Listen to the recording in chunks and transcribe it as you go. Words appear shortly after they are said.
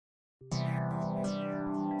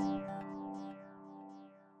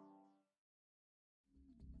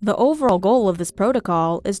The overall goal of this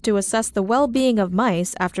protocol is to assess the well-being of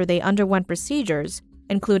mice after they underwent procedures,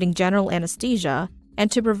 including general anesthesia, and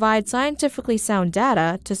to provide scientifically sound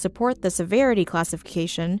data to support the severity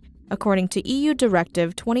classification according to EU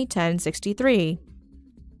Directive 2010/63.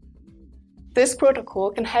 This protocol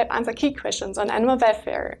can help answer key questions on animal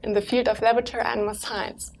welfare in the field of laboratory animal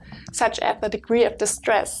science, such as the degree of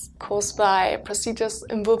distress caused by procedures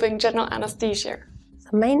involving general anesthesia.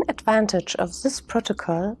 The main advantage of this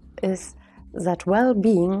protocol is that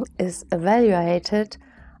well-being is evaluated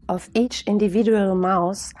of each individual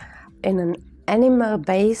mouse in an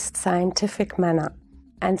animal-based scientific manner,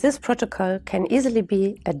 and this protocol can easily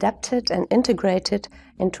be adapted and integrated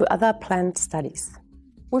into other plant studies.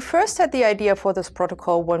 We first had the idea for this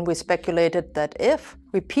protocol when we speculated that if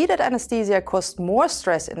repeated anesthesia caused more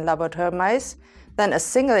stress in laboratory mice than a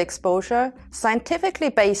single exposure, scientifically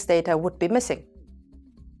based data would be missing.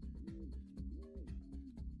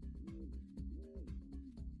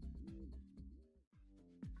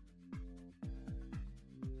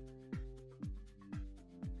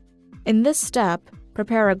 In this step,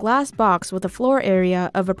 prepare a glass box with a floor area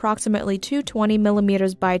of approximately 220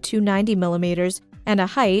 mm by 290 mm and a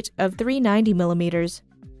height of 390 mm.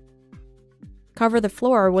 Cover the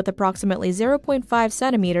floor with approximately 0.5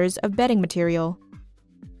 cm of bedding material.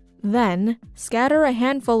 Then, scatter a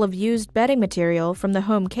handful of used bedding material from the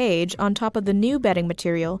home cage on top of the new bedding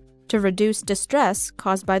material to reduce distress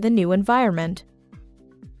caused by the new environment.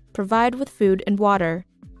 Provide with food and water.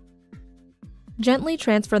 Gently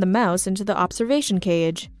transfer the mouse into the observation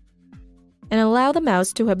cage, and allow the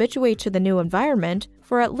mouse to habituate to the new environment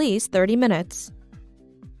for at least 30 minutes.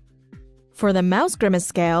 For the mouse grimace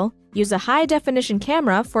scale, use a high-definition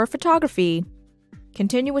camera for photography.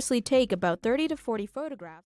 Continuously take about 30 to 40 photographs.